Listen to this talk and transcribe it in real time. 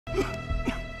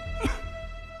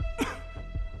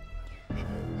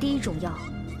第一种药，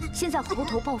现在喉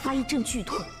头爆发一阵剧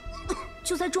痛，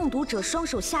就在中毒者双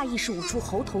手下意识捂住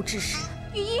喉头之时，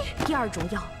雨衣。第二种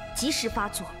药及时发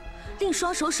作，令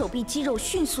双手手臂肌肉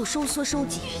迅速收缩收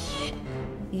紧，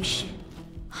于是，雨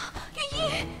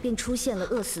衣便出现了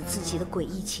饿死自己的诡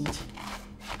异情景。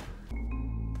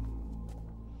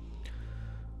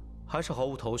还是毫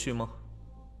无头绪吗？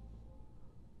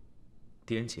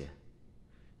狄仁杰，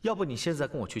要不你现在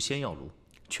跟我去仙药炉，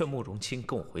劝慕容清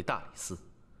跟我回大理寺，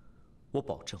我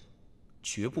保证，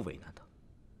绝不为难他。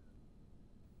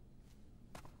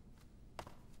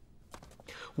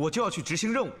我就要去执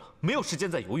行任务了，没有时间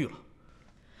再犹豫了。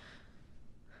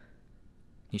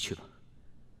你去吧，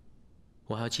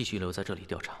我还要继续留在这里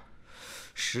调查。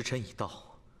时辰已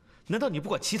到，难道你不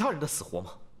管其他人的死活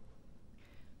吗？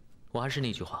我还是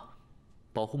那句话，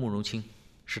保护慕容清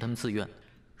是他们自愿的。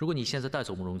如果你现在带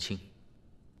走慕容清，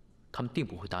他们定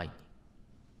不会答应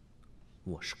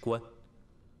你。我是官，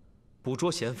捕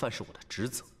捉嫌犯是我的职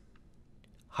责。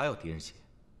还有狄仁杰，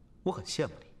我很羡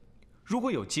慕你，如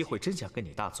果有机会，真想跟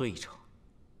你大醉一场。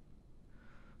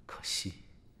可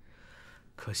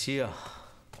惜啊！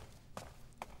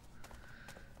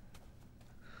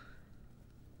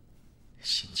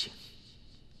心经，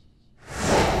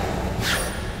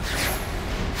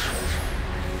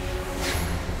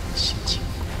心经，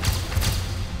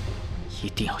一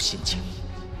定要心经。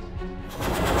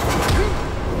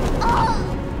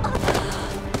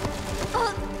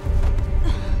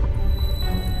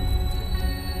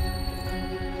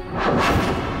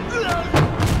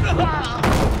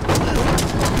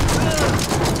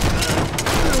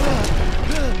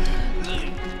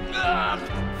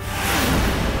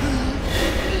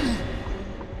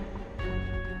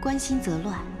关心则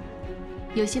乱，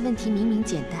有些问题明明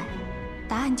简单，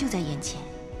答案就在眼前，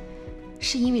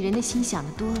是因为人的心想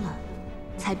的多了，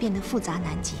才变得复杂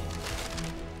难解。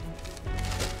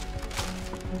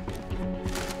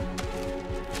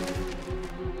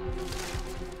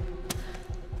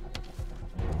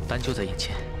答案就在眼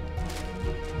前，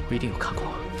我一定有看过。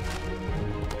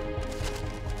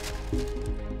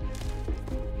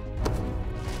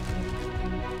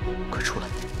快出来！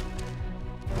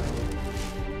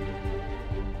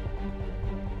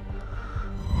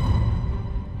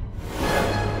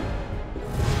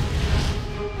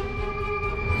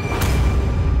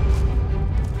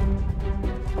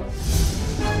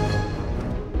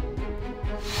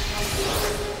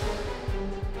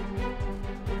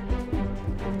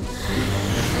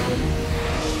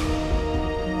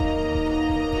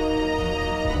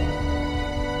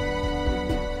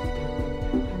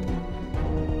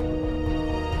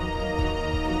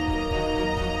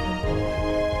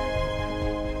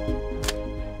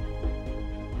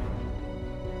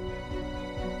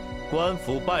官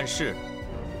府办事，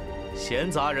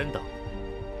闲杂人等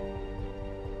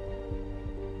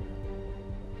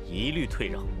一律退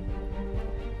让。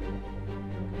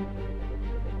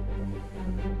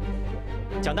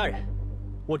蒋大人，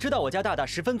我知道我家大大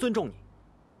十分尊重你，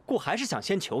故还是想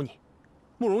先求你。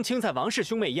慕容清在王氏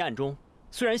兄妹一案中，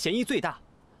虽然嫌疑最大，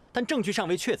但证据尚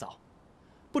未确凿，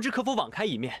不知可否网开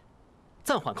一面，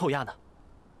暂缓扣押呢？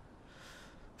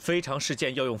非常事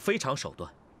件要用非常手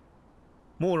段。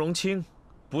慕容清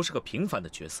不是个平凡的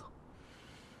角色，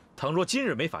倘若今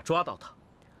日没法抓到他，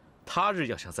他日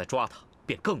要想再抓他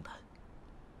便更难。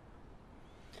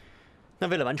那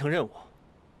为了完成任务，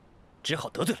只好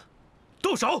得罪了。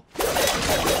动手！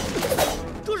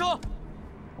住手！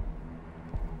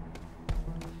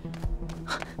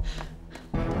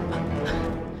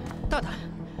大胆！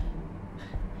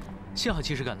幸好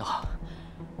及时赶到，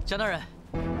蒋大人，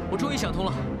我终于想通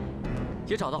了，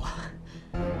也找到了。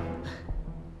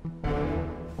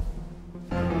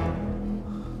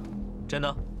真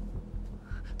的？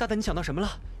大大，你想到什么了？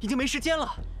已经没时间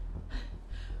了。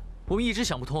我们一直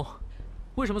想不通，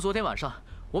为什么昨天晚上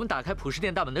我们打开普世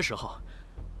店大门的时候，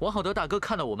王浩德大哥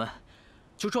看到我们，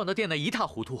就撞到店内一塌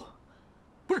糊涂。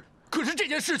不是，可是这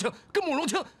件事情跟慕容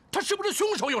清他是不是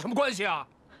凶手有什么关系啊？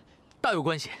大有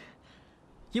关系，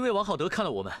因为王浩德看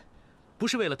到我们，不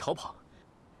是为了逃跑，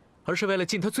而是为了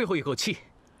尽他最后一口气，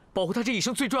保护他这一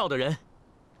生最重要的人。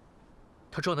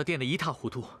他撞到店内一塌糊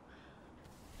涂，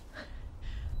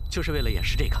就是为了掩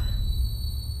饰这个。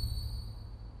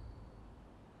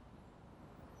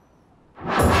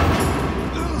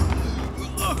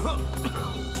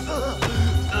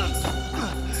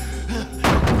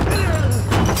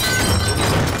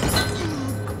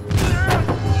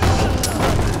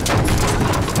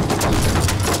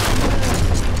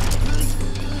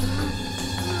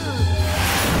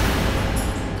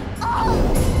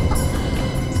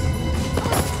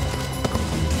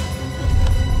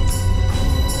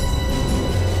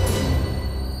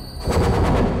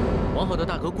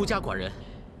孤家寡人，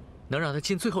能让他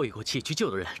尽最后一口气去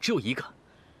救的人只有一个，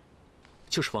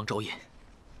就是王昭彦。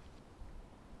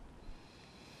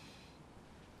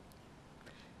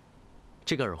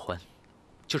这个耳环，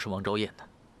就是王昭彦的。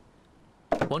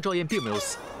王昭彦并没有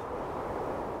死，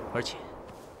而且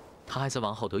他还在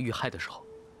王浩德遇害的时候，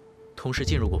同时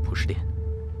进入过普什殿。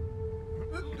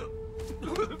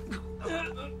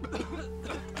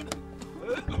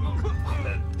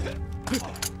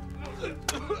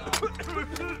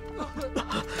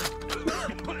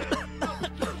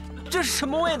这是什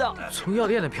么味道？从药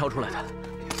店里飘出来的。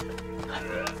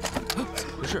怎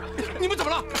么回事？你们怎么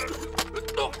了？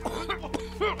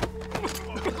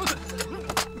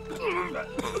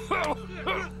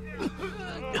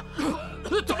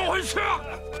怎么回事啊？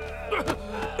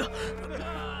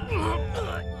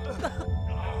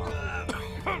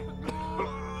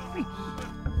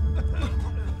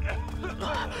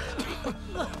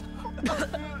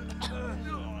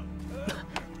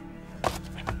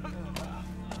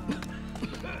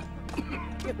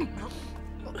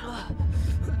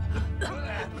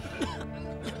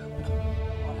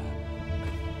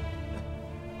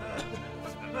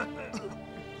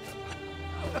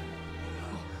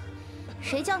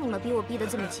谁叫你们逼我逼得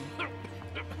这么紧？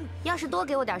要是多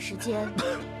给我点时间，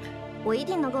我一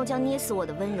定能够将捏死我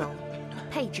的温柔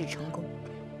配置成功。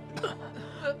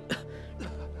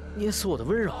捏死我的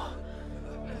温柔，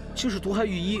就是毒害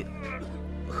御医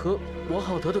和王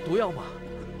浩德的毒药吗？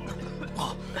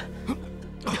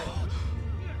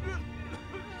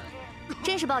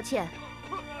真是抱歉，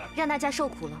让大家受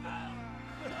苦了。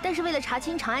但是为了查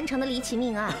清长安城的离奇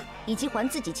命案，以及还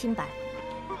自己清白，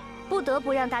不得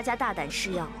不让大家大胆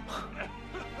施药，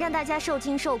让大家受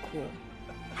惊受苦，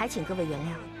还请各位原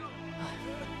谅。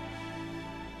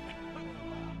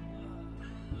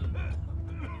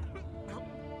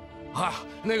啊，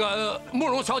那个慕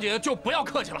容小姐就不要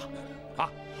客气了，啊，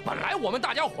本来我们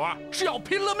大家伙是要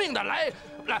拼了命的来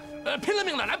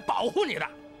保护你的，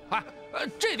啊，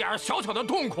这点小小的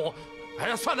痛苦，哎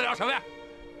呀，算得了什么呀？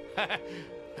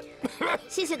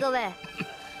谢谢各位，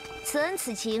此恩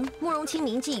此情，慕容清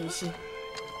铭记于心。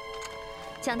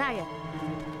蒋大人，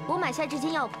我买下这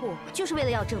间药铺，就是为了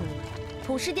要证明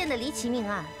普什殿的离奇命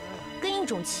案跟一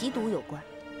种奇毒有关。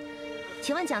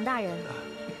请问蒋大人，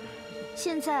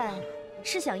现在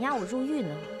是想押我入狱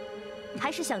呢，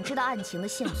还是想知道案情的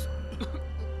线索？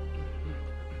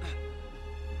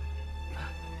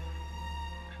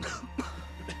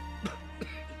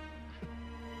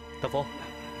大风，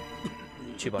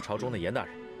去把朝中的严大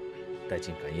人带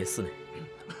进感业寺内。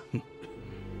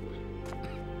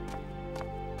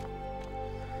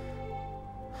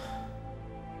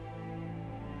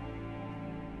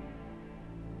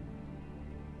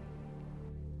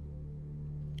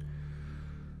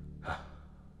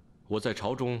我在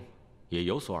朝中也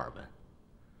有所耳闻，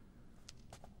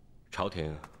朝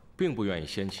廷并不愿意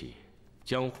掀起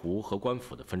江湖和官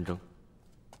府的纷争，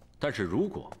但是如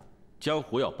果江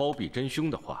湖要包庇真凶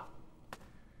的话，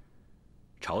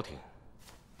朝廷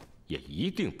也一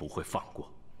定不会放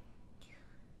过。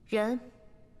人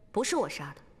不是我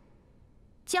杀的，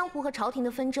江湖和朝廷的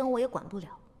纷争我也管不了。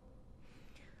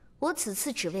我此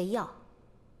次只为药，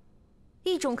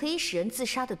一种可以使人自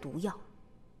杀的毒药。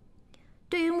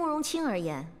对于慕容清而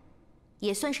言，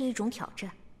也算是一种挑战。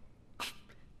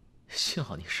幸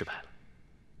好你失败了。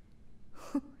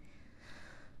哼，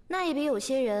那也比有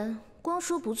些人光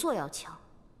说不做要强。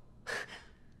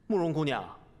慕容姑娘，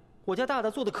我家大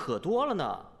大做的可多了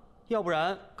呢，要不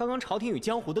然刚刚朝廷与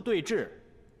江湖的对峙，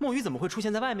墨鱼怎么会出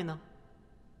现在外面呢？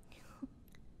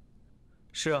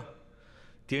是啊，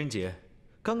狄仁杰，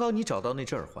刚刚你找到那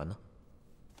只耳环呢？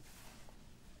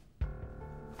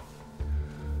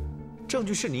证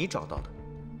据是你找到的，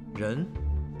人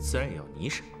自然也要你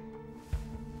审。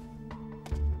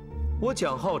我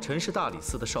蒋浩辰是大理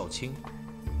寺的少卿，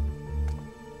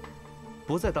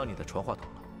不再当你的传话筒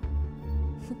了。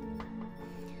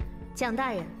蒋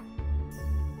大人，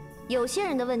有些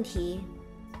人的问题，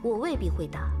我未必会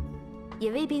答，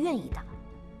也未必愿意答。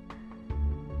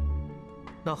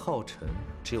那浩辰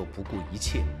只有不顾一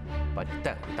切把你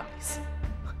带回大理寺。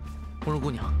慕容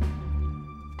姑娘，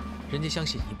人家相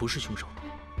信你不是凶手，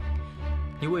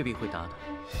你未必会答的，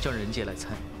叫人杰来猜；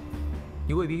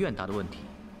你未必愿答的问题，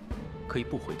可以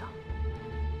不回答。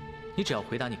你只要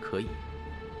回答你可以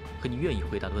和你愿意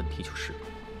回答的问题就是了。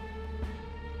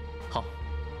好，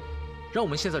让我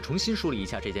们现在重新梳理一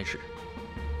下这件事。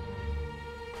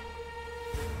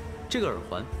这个耳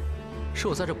环是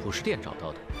我在这普什殿找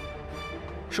到的，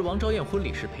是王昭彦婚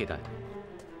礼时佩戴的。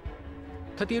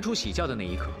他跌出喜轿的那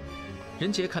一刻，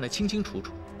任杰看得清清楚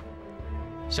楚。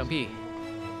想必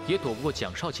也躲不过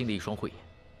蒋少卿的一双慧眼。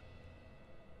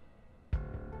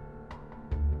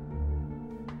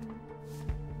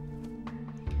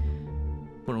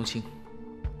容卿，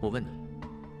我问你，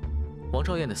王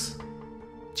昭燕的死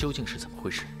究竟是怎么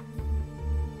回事？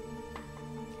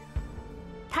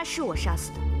她是我杀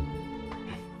死的，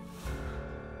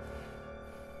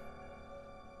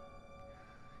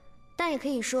但也可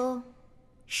以说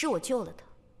是我救了她。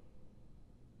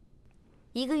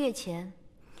1个月前，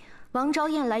王昭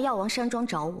燕来药王山庄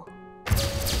找我。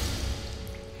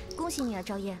恭喜你啊，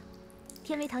昭燕，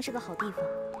天威堂是个好地方。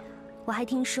我还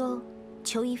听说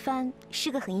裘一帆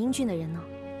是个很英俊的人呢。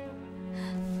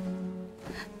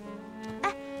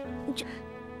哎，你这，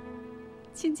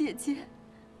亲姐姐，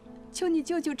求你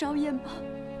救救昭燕吧，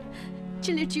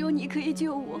这里只有你可以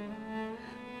救我。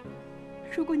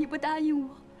如果你不答应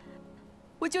我，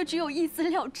我就只有一死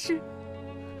了之。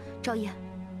昭燕，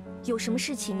有什么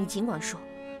事情你尽管说，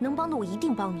能帮的我一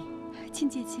定帮你。亲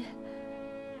姐姐，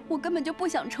我根本就不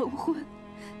想成婚。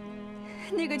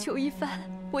那个裘一帆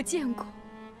我见过，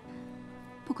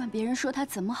不管别人说他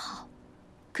怎么好，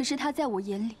可是他在我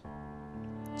眼里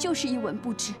就是一文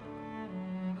不值。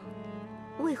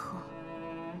为何？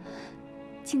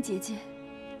亲姐姐，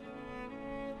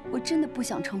我真的不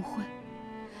想成婚。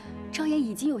昭燕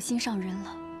已经有心上人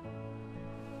了，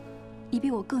你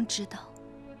比我更知道，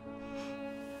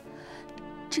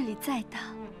这里再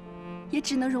大，也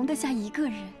只能容得下一个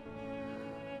人。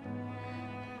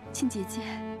亲姐姐，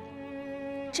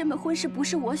这门婚事不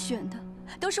是我选的，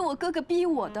都是我哥哥逼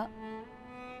我的。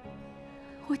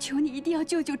我求你一定要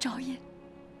救救昭燕。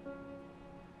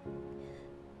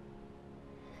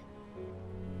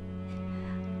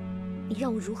你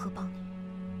让我如何帮你？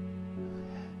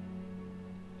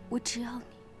我只要你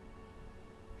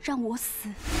让我死。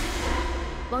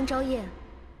王昭燕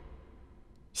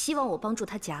希望我帮助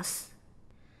她假死，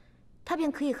她便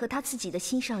可以和她自己的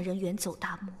心上人远走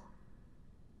大漠，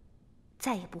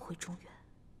再也不回中原。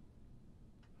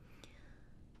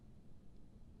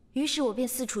于是我便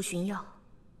四处寻药，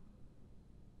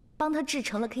帮她制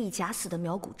成了可以假死的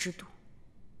苗蛊之毒，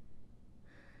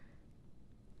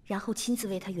然后亲自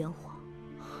为她圆谎。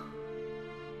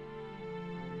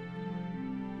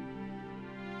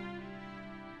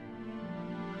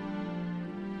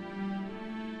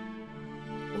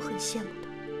我很羡慕她。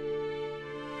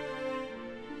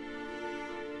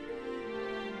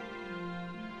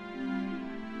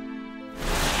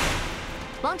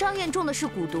王昭燕中的是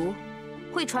蛊毒，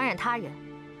会传染他人，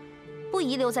不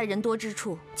宜留在人多之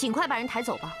处，尽快把人抬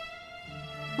走吧。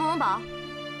慕容宝，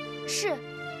是。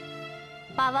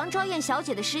把王昭燕小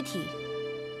姐的尸体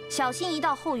小心移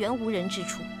到后园无人之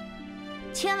处，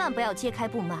千万不要揭开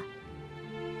布幔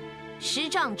，10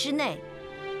丈之内，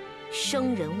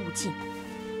生人勿近。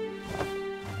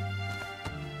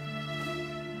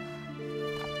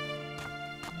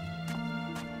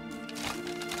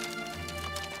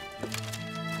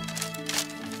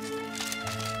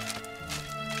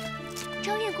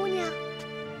昭燕姑娘，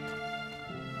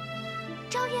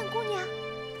昭燕姑娘，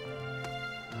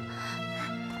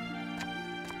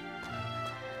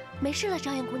没事了，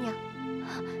昭燕姑娘。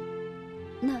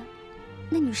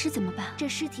那女尸怎么办？这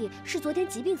尸体是昨天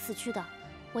疾病死去的，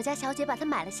我家小姐把它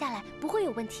买了下来，不会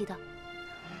有问题的。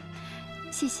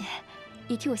谢谢，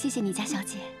也替我谢谢你家小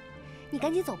姐。你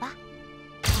赶紧走吧。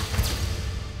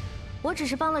我只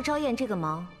是帮了昭燕这个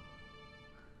忙，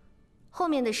后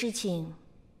面的事情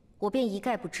我便一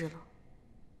概不知了。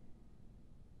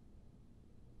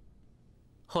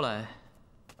后来，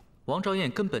王昭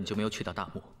燕根本就没有去到大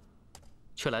漠，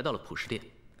却来到了普食殿。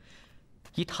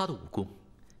以她的武功，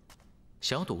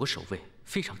想要躲过守卫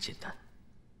非常简单。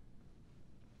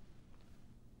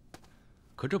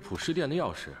可这普食殿的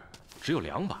钥匙只有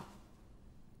2把，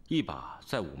一把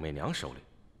在武媚娘手里，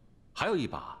还有一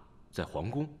把在皇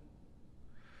宫。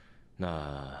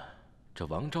那这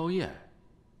王昭燕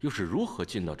又是如何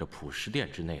进到这普食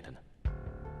殿之内的呢？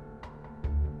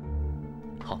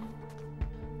好，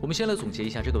我们先来总结一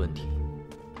下这个问题。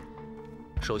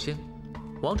首先，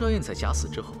王昭燕在假死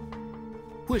之后，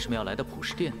为什么要来到普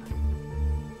食殿呢？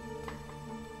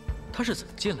她是怎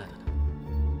么进来的呢？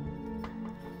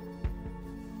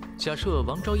假设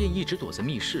王昭燕一直躲在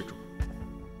密室中，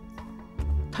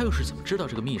她又是怎么知道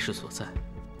这个密室所在？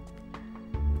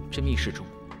这密室中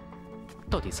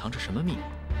到底藏着什么秘密？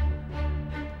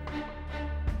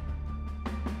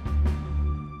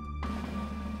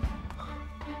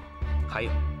还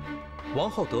有，王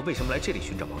浩德为什么来这里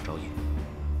寻找王昭燕？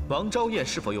王昭燕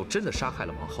是否又真的杀害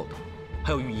了王浩德？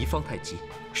还有御医方太极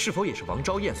是否也是王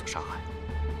昭燕所杀害？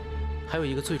还有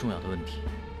一个最重要的问题：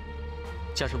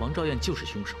假设王昭燕就是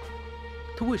凶手，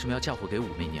她为什么要嫁祸给武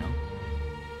媚娘？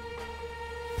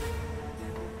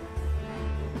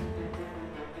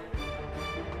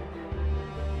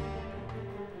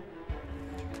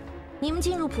你们们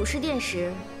进入普氏殿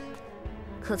时，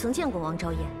可曾见过王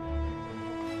昭彦？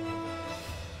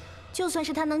就算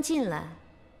是他能进来，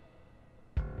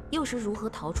又是如何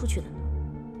逃出去的呢？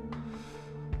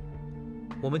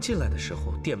我们进来的时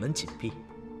候，殿门紧闭，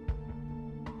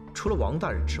除了王大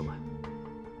人之外，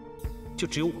就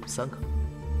只有我们3个。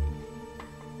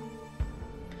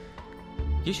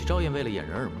也许昭彦为了掩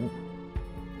人耳目，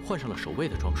换上了守卫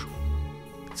的装束，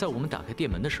在我们打开殿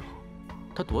门的时候，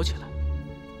他躲起来，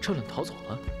趁乱逃走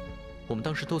了。我们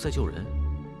当时都在救人，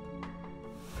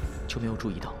就没有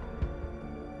注意到。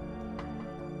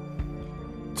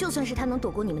就算是他能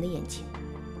躲过你们的眼睛，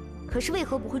可是为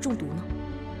何不会中毒呢？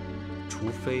除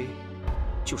非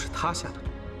就是他下的毒。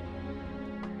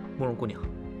慕容姑娘，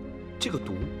这个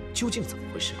毒究竟怎么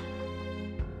回事？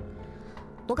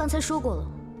我刚才说过了，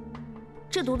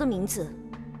这毒的名字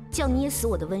叫捏死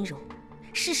我的温柔，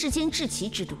是世间至奇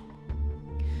之毒。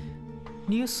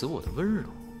捏死我的温柔，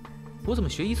我怎么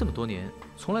学医这么多年，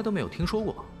从来都没有听说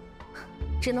过？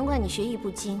只能怪你学艺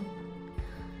不精，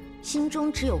心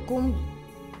中只有功名。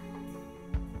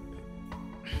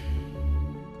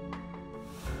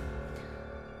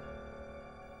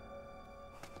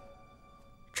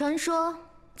传说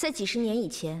在几十年以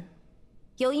前，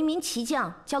有一名奇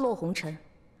将叫骆红尘，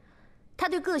他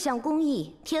对各项工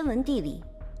艺、天文地理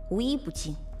无一不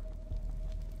精。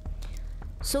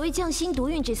所谓匠心独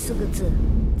运这4个字，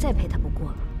再配他不过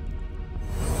了。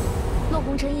骆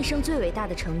红尘一生最伟大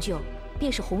的成就，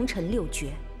便是红尘6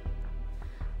绝。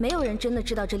没有人真的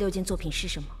知道这6件作品是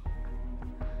什么。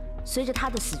随着他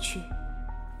的死去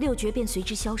，6绝便随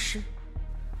之消失，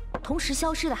同时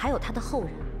消失的还有他的后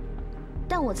人。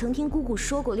但我曾听姑姑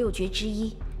说过，6绝之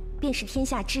一便是天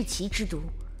下至奇之毒，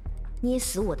捏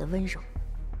死我的温柔。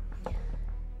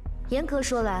严格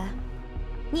说来，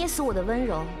捏死我的温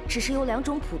柔只是由2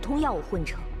种普通药物混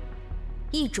成，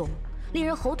一种令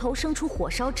人喉头生出火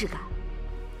烧之感，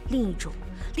另一种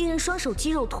令人双手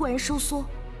肌肉突然收缩，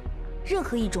任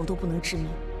何一种都不能致命。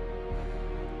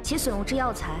且所用之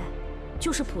药材，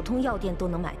就是普通药店都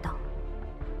能买到，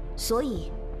所以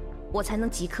我才能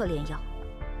即刻炼药。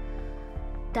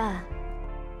但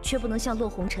却不能像骆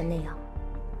红尘那样，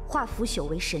化腐朽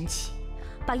为神奇，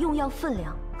把用药分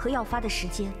量和药发的时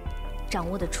间掌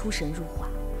握得出神入化。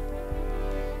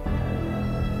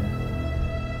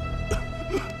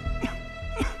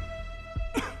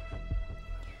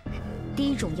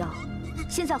第1种药，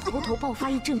先在喉头爆发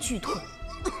一阵剧痛，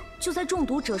就在中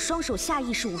毒者双手下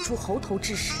意识捂住喉头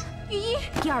之时，雨衣。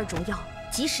第2种药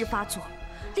及时发作，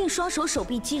令双手手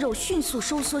臂肌肉迅速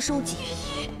收缩收紧。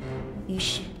于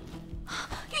是，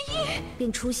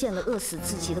便出现了饿死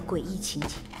自己的诡异情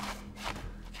景。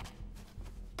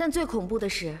但最恐怖的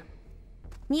是，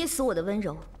捏死我的温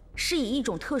柔是以一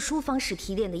种特殊方式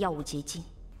提炼的药物结晶，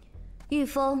遇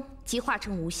风即化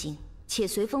成无形，且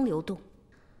随风流动。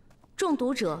中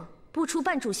毒者不出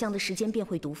半炷香的时间便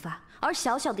会毒发，而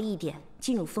小小的一点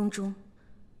进入风中，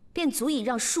便足以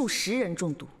让数10人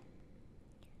中毒。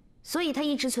所以它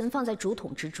一直存放在竹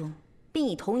筒之中，并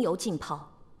以桐油浸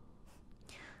泡，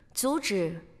阻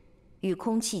止与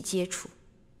空气接触。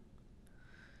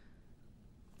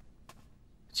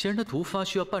既然他毒发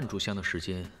需要半炷香的时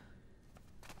间，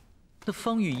那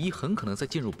方玉一很可能在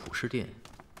进入普氏殿，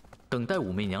等待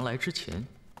武媚娘来之前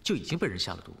就已经被人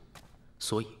下了毒，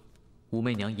所以武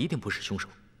媚娘一定不是凶手。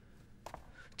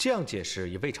这样解释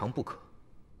也未尝不可，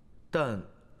但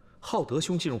浩德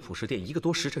兄进入普氏殿1个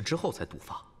多时辰之后才毒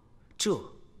发，这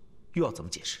又要怎么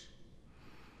解释？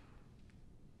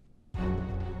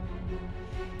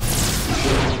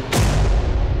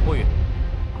墨玉，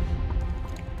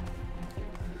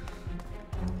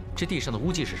这地上的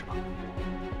污迹是什么？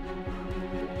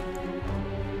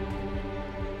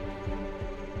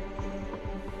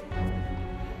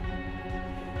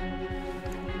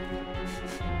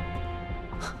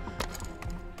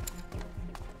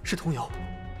是桐油。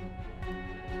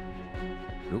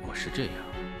如果是这样，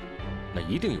那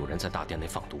一定有人在大殿内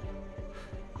放毒。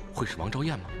会是王昭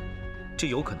彦吗？这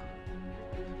有可能。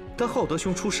但浩德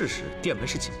兄出事时，殿门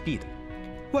是紧闭的，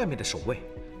外面的守卫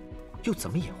又怎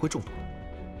么也会中毒呢？